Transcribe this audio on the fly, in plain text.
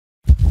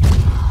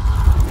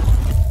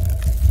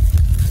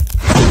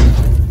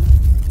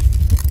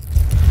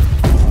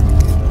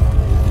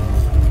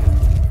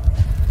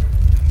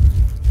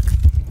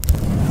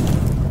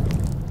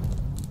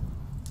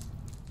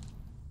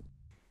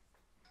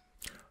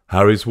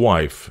Harry's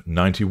wife,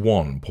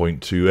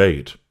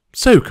 91.28.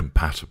 So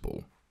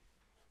compatible.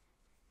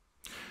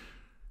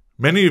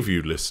 Many of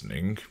you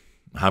listening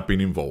have been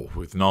involved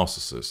with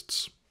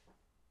narcissists.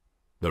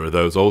 There are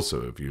those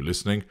also of you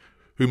listening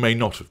who may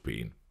not have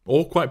been,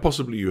 or quite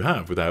possibly you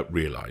have without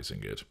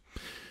realizing it.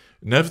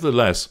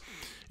 Nevertheless,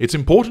 it's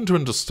important to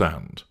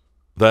understand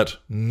that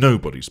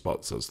nobody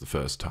spots us the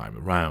first time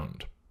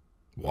around.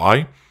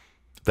 Why?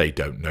 They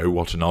don't know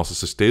what a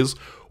narcissist is,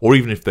 or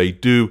even if they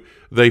do,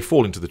 they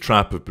fall into the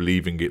trap of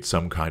believing it's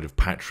some kind of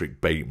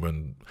Patrick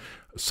Bateman,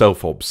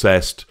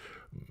 self-obsessed,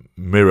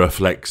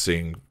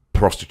 mirror-flexing,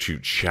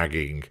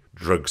 prostitute-shagging,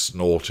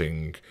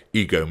 drug-snorting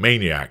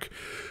egomaniac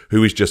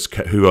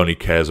who only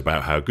cares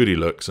about how good he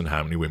looks and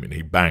how many women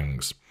he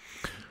bangs.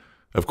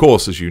 Of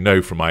course, as you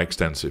know from my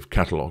extensive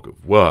catalogue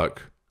of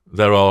work,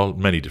 there are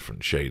many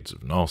different shades of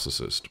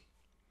narcissist.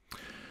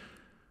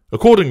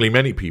 Accordingly,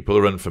 many people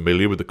are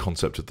unfamiliar with the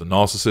concept of the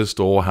narcissist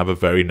or have a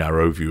very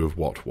narrow view of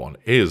what one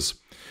is.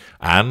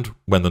 And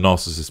when the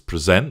narcissist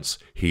presents,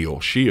 he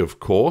or she,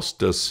 of course,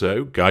 does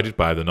so guided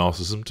by the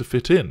narcissism to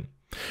fit in.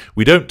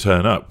 We don't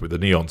turn up with a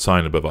neon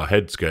sign above our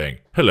heads going,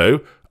 "Hello,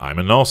 I'm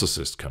a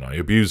narcissist, can I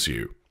abuse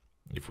you?"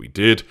 If we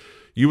did,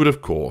 you would,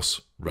 of course,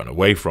 run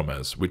away from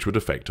us, which would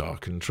affect our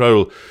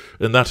control.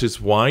 And that is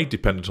why,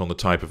 dependent on the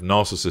type of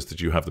narcissist that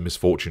you have the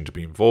misfortune to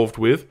be involved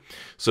with,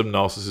 some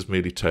narcissists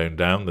merely tone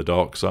down the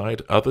dark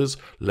side, others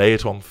lay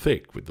it on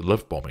thick with the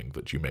love bombing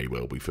that you may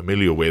well be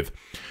familiar with,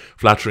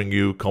 flattering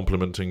you,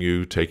 complimenting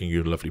you, taking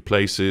you to lovely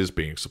places,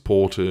 being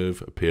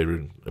supportive,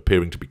 appearing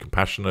to be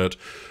compassionate,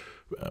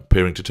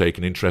 appearing to take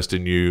an interest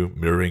in you,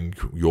 mirroring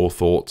your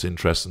thoughts,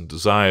 interests and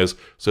desires,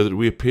 so that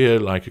we appear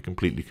like a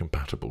completely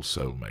compatible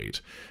soulmate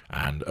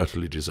and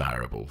utterly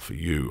desirable for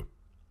you.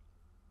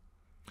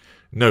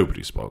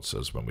 Nobody spots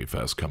us when we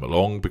first come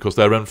along because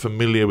they're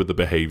unfamiliar with the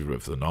behaviour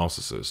of the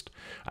narcissist,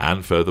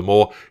 and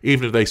furthermore,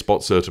 even if they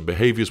spot certain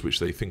behaviours which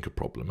they think are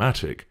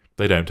problematic,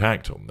 they don't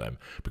act on them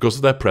because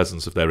of their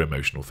presence of their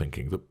emotional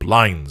thinking that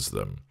blinds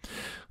them.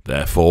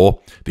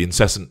 Therefore, the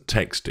incessant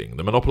texting,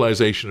 the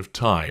monopolization of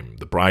time,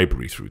 the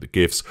bribery through the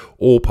gifts,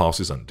 all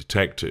passes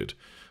undetected.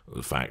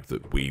 The fact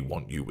that we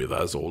want you with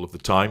us all of the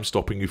time,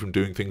 stopping you from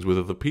doing things with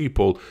other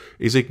people,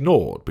 is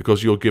ignored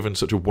because you're given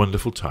such a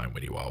wonderful time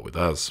when you are with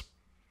us.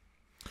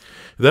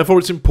 Therefore,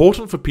 it's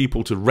important for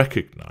people to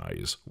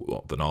recognize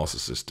what the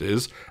narcissist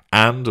is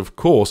and, of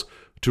course,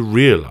 to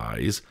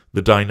realize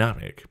the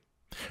dynamic.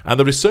 And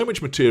there is so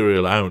much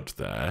material out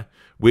there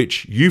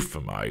which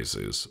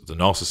euphemizes the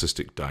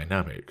narcissistic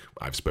dynamic.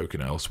 I've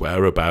spoken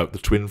elsewhere about the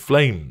twin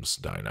flames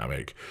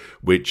dynamic,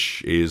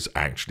 which is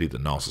actually the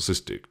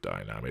narcissistic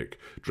dynamic,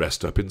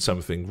 dressed up in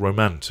something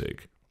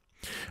romantic.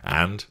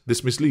 And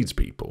this misleads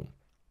people.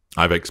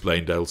 I've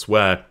explained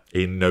elsewhere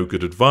in No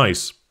Good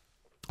Advice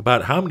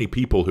about how many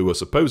people who are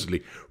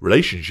supposedly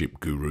relationship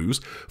gurus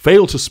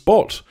fail to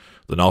spot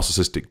the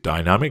narcissistic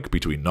dynamic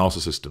between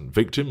narcissist and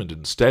victim and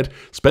instead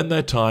spend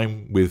their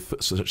time with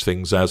such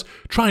things as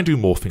try and do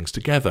more things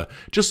together,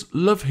 just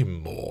love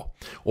him more,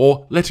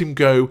 or let him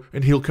go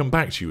and he'll come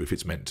back to you if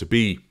it's meant to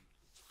be.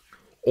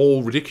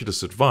 All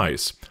ridiculous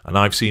advice, and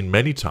I've seen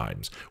many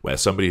times where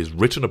somebody has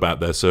written about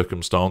their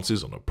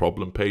circumstances on a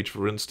problem page,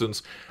 for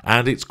instance,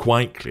 and it's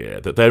quite clear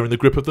that they're in the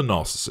grip of the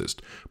narcissist,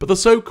 but the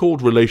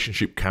so-called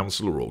relationship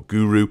counsellor or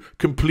guru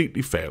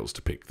completely fails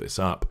to pick this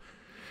up.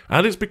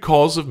 And it's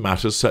because of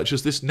matters such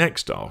as this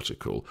next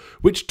article,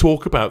 which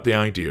talk about the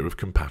idea of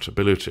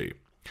compatibility.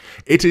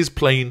 It is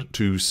plain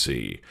to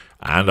see,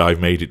 and I've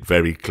made it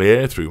very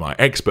clear through my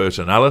expert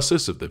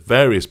analysis of the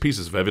various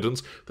pieces of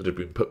evidence that have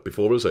been put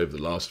before us over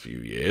the last few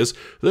years,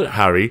 that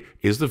Harry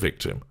is the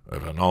victim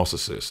of a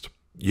narcissist.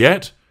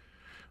 Yet,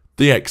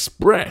 The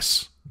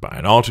Express, by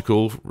an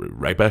article from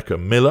Rebecca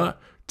Miller,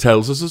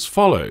 tells us as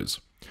follows.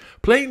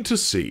 Plain to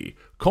see,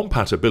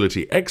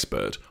 compatibility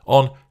expert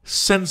on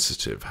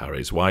sensitive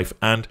Harry's wife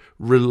and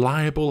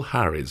reliable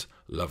Harry's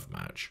love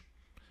match.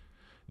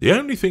 The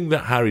only thing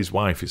that Harry's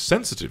wife is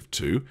sensitive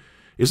to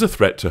is a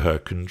threat to her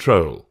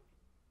control.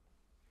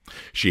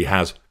 She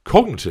has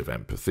cognitive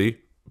empathy,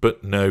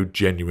 but no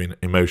genuine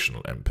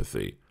emotional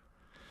empathy.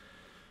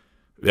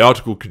 The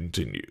article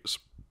continues.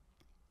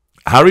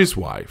 Harry's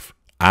wife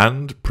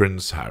and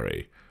Prince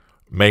Harry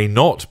may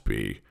not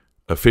be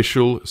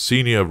official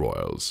senior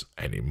royals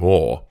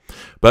anymore,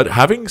 but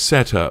having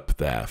set up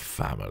their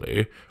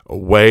family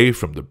away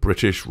from the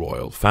British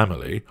royal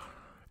family,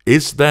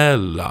 is their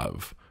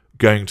love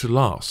going to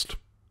last?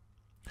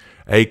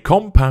 A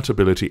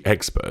compatibility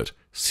expert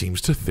seems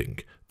to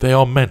think they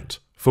are meant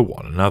for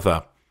one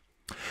another.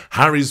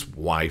 Harry's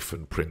wife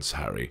and Prince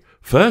Harry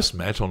first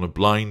met on a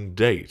blind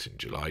date in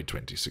July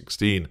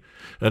 2016,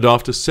 and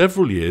after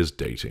several years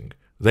dating,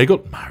 they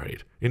got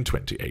married in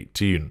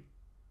 2018.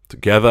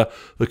 Together,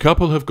 the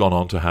couple have gone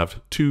on to have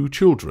 2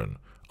 children,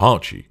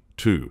 Archie,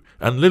 2,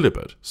 and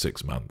Lilibet,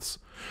 6 months.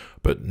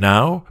 But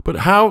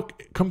how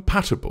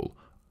compatible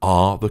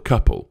are the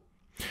couple?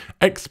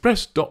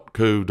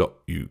 Express.co.uk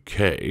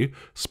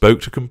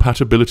spoke to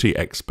compatibility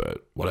expert,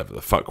 whatever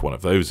the fuck one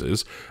of those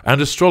is,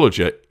 and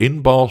astrologer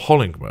Inbal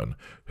Hollingman,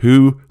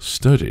 who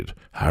studied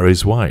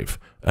Harry's wife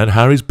and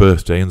Harry's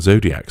birthday and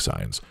zodiac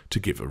signs to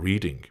give a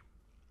reading.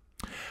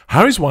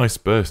 Harry's wife's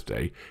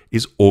birthday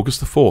is August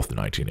the 4th,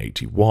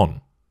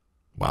 1981,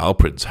 while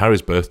Prince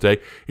Harry's birthday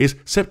is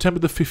September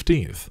the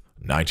 15th,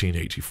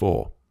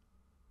 1984.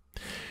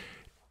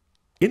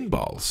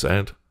 Inbal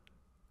said,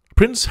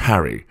 Prince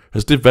Harry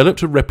has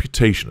developed a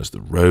reputation as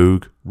the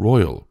rogue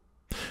royal,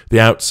 the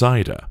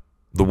outsider,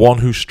 the one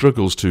who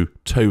struggles to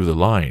toe the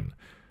line.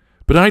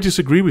 But I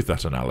disagree with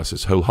that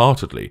analysis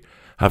wholeheartedly,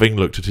 having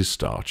looked at his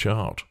star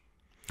chart.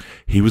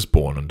 He was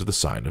born under the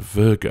sign of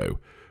Virgo,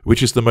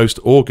 which is the most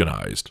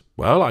organised.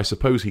 Well, I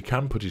suppose he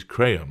can put his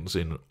crayons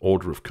in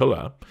order of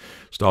colour,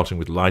 starting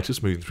with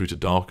lightest, moving through to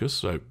darkest,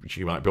 so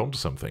she might be onto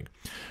something.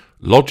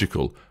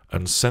 Logical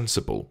and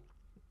sensible.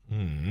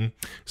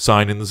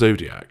 Sign in the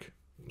zodiac.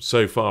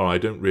 So far, I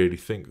don't really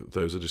think that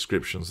those are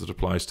descriptions that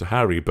applies to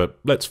Harry, but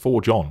let's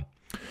forge on.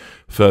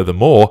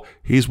 Furthermore,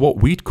 he's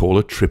what we'd call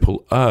a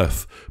triple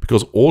earth,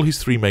 because all his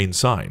three main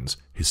signs,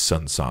 his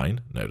sun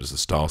sign, known as the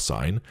star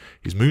sign,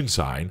 his moon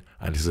sign,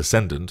 and his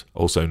ascendant,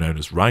 also known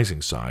as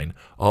rising sign,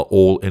 are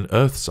all in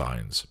earth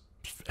signs.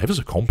 Ever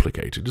so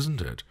complicated, isn't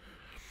it?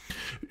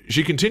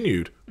 She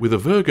continued, with a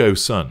Virgo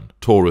sun,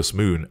 Taurus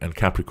moon, and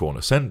Capricorn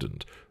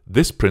ascendant,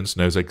 this prince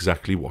knows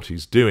exactly what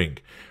he's doing.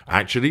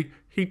 Actually,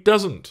 he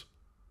doesn't.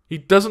 He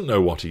doesn't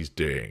know what he's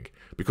doing,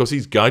 because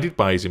he's guided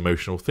by his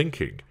emotional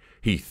thinking.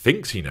 He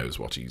thinks he knows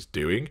what he's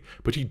doing,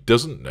 but he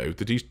doesn't know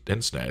that he's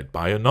ensnared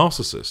by a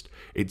narcissist.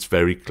 It's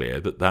very clear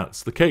that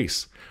that's the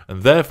case,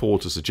 and therefore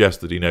to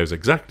suggest that he knows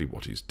exactly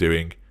what he's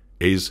doing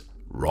is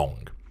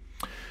wrong.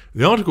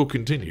 The article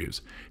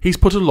continues, he's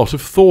put a lot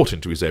of thought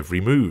into his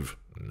every move.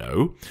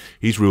 No.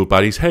 He's ruled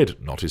by his head,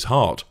 not his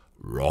heart.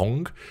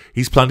 Wrong.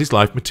 He's planned his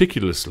life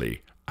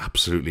meticulously.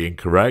 Absolutely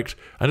incorrect,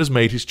 and has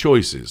made his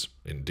choices.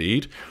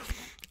 Indeed.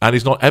 And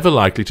is not ever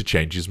likely to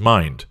change his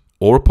mind,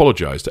 or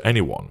apologise to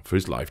anyone for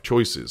his life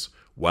choices.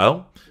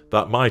 Well,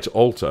 that might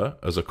alter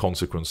as a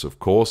consequence, of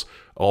course,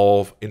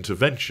 of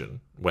intervention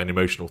when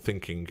emotional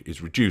thinking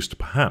is reduced,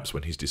 perhaps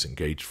when he's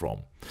disengaged from.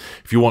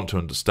 If you want to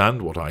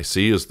understand what I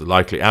see as the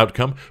likely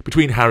outcome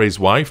between Harry's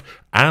wife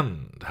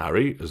and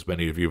Harry, as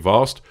many of you have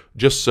asked,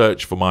 just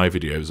search for my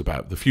videos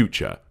about the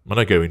future, and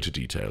I go into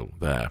detail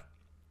there.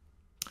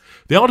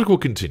 The article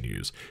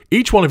continues,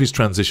 each one of his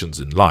transitions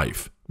in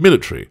life,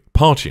 military,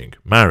 partying,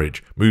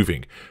 marriage,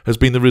 moving, has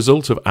been the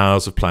result of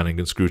hours of planning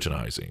and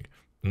scrutinising.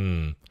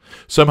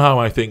 Somehow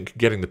I think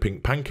getting the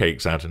pink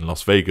pancakes out in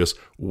Las Vegas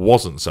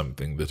wasn't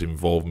something that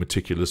involved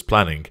meticulous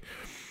planning.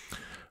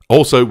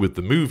 Also, with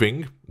the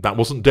moving, that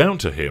wasn't down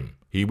to him.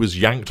 He was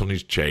yanked on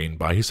his chain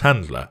by his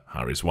handler,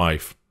 Harry's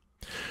wife.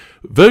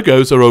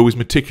 Virgos are always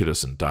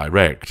meticulous and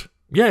direct.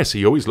 Yes,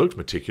 he always looks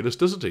meticulous,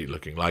 doesn't he?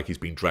 Looking like he's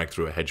been dragged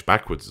through a hedge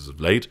backwards as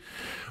of late.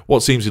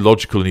 What seems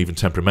illogical and even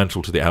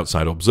temperamental to the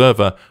outside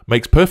observer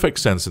makes perfect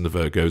sense in the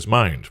Virgo's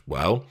mind.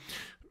 Well,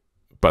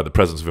 by the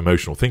presence of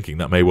emotional thinking,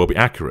 that may well be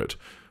accurate.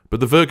 But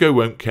the Virgo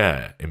won't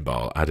care,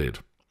 Inbal added.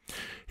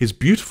 His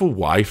beautiful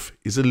wife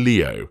is a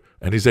Leo,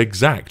 and his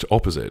exact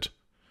opposite.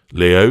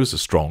 Leos are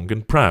strong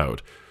and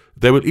proud.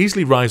 They will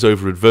easily rise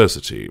over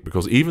adversity,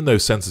 because even though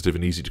sensitive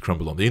and easy to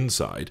crumble on the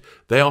inside,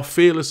 they are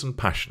fearless and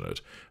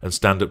passionate, and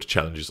stand up to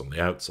challenges on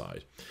the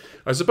outside.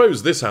 I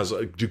suppose this has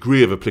a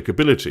degree of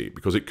applicability,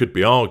 because it could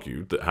be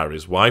argued that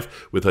Harry's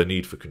wife, with her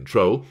need for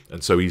control,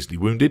 and so easily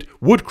wounded,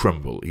 would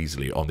crumble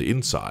easily on the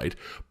inside,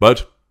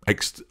 but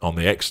on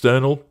the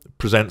external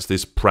presents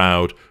this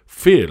proud,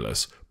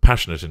 fearless,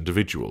 passionate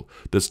individual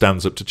that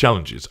stands up to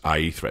challenges,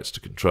 i.e. threats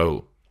to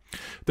control.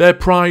 Their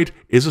pride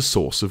is a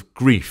source of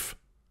grief,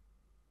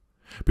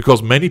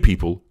 because many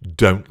people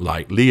don't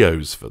like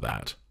Leos for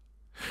that.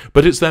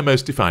 But it's their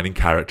most defining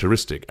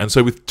characteristic, and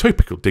so with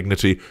typical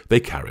dignity they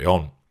carry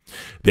on.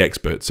 The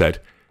expert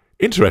said,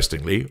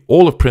 interestingly,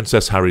 all of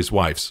Princess Harry's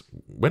wife's,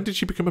 when did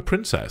she become a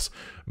princess,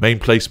 main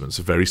placements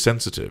are very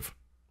sensitive.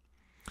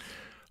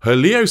 Her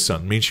Leo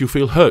sun means she'll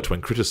feel hurt when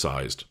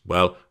criticised.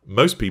 Well,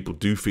 most people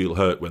do feel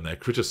hurt when they're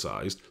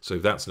criticised, so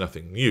that's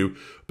nothing new,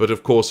 but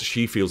of course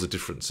she feels a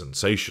different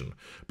sensation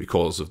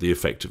because of the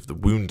effect of the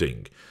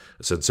wounding,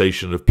 a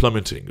sensation of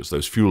plummeting as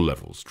those fuel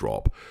levels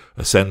drop,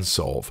 a sense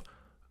of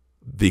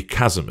the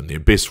chasm and the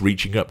abyss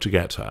reaching up to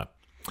get her.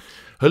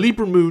 Her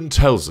Libra moon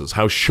tells us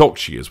how shocked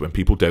she is when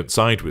people don't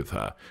side with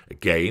her.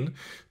 Again,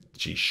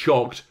 she's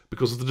shocked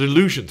because of the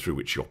delusion through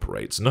which she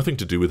operates, nothing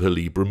to do with her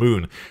Libra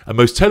moon. And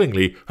most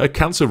tellingly, her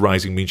Cancer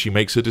rising means she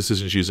makes her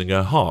decisions using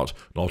her heart,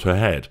 not her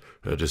head.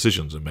 Her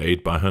decisions are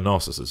made by her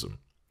narcissism.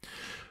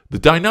 The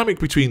dynamic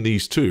between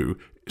these two,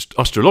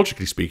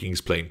 astrologically speaking,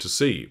 is plain to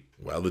see.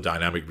 Well, the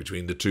dynamic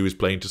between the two is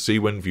plain to see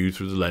when viewed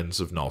through the lens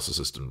of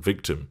narcissist and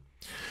victim.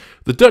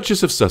 The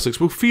Duchess of Sussex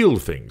will feel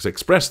things,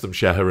 express them,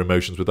 share her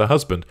emotions with her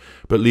husband,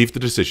 but leave the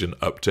decision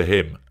up to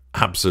him.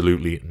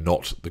 Absolutely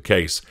not the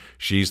case.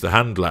 She's the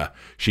handler.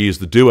 She is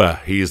the doer.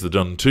 He is the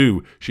done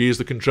to. She is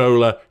the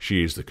controller.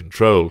 She is the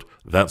controlled.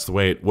 That's the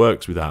way it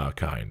works with our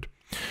kind.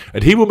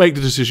 And he will make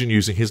the decision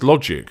using his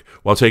logic,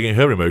 while taking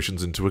her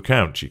emotions into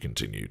account, she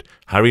continued.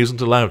 Harry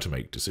isn't allowed to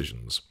make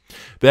decisions.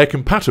 They're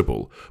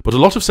compatible, but a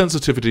lot of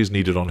sensitivity is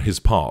needed on his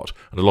part,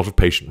 and a lot of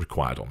patience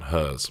required on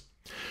hers.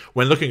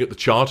 When looking at the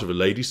chart of a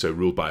lady so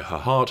ruled by her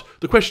heart,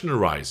 the question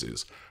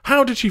arises,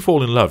 how did she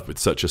fall in love with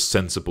such a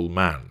sensible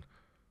man?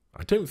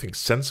 I don't think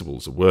sensible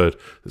is a word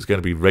that's going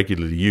to be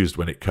regularly used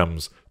when it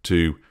comes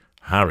to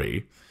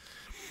Harry.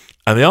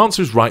 And the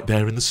answer is right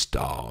there in the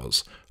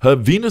stars. Her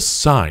Venus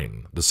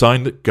sign, the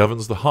sign that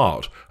governs the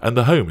heart, and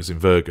the home is in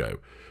Virgo.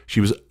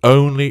 She was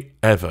only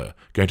ever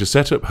going to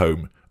set up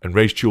home and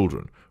raise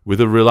children with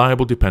a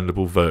reliable,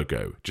 dependable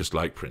Virgo, just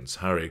like Prince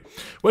Harry.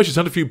 Well, she's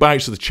had a few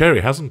bites of the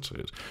cherry, hasn't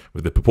it?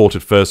 With the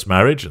purported first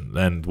marriage, and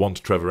then one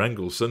to Trevor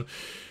Engelson.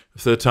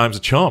 Third time's a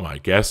charm, I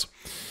guess.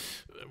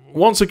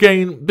 Once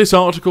again, this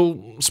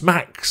article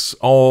smacks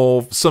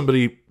of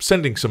somebody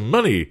sending some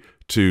money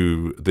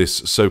to this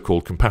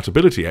so-called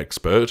compatibility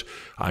expert.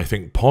 I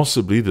think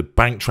possibly the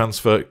bank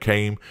transfer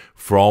came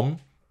from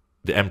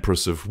the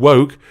Empress of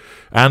Woke,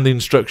 and the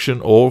instruction,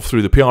 or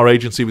through the PR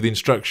agency with the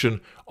instruction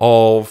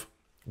of,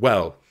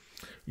 well,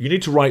 you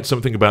need to write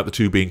something about the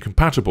two being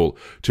compatible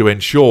to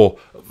ensure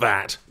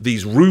that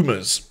these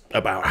rumours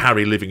about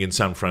Harry living in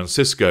San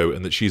Francisco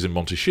and that she's in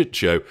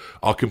Montecito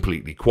are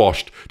completely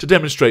quashed, to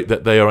demonstrate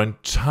that they are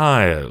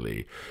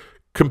entirely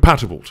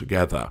compatible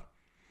together.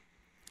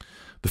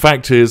 The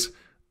fact is,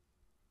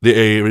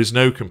 there is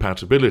no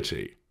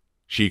compatibility.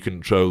 She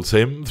controls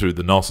him through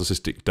the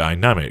narcissistic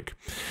dynamic.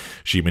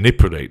 She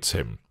manipulates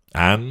him.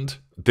 And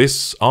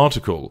this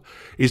article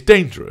is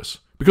dangerous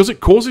because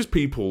it causes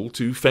people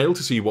to fail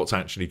to see what's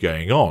actually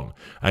going on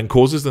and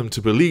causes them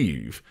to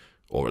believe,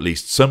 or at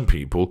least some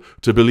people,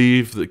 to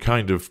believe the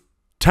kind of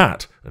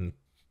tat and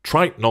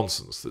trite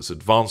nonsense that's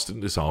advanced in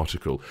this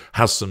article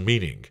has some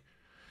meaning.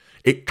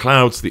 It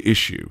clouds the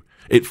issue.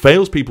 It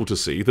fails people to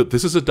see that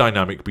this is a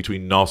dynamic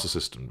between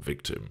narcissist and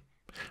victim.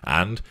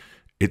 And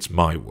it's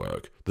my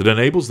work that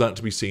enables that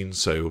to be seen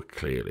so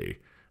clearly.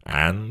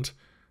 And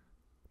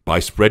by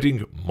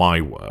spreading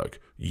my work,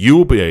 you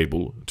will be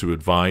able to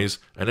advise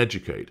and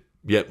educate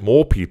yet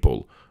more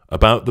people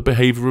about the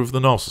behaviour of the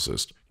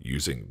narcissist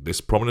using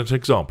this prominent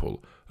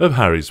example of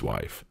Harry's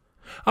wife.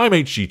 I'm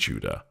H.G.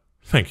 Tudor.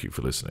 Thank you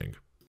for listening.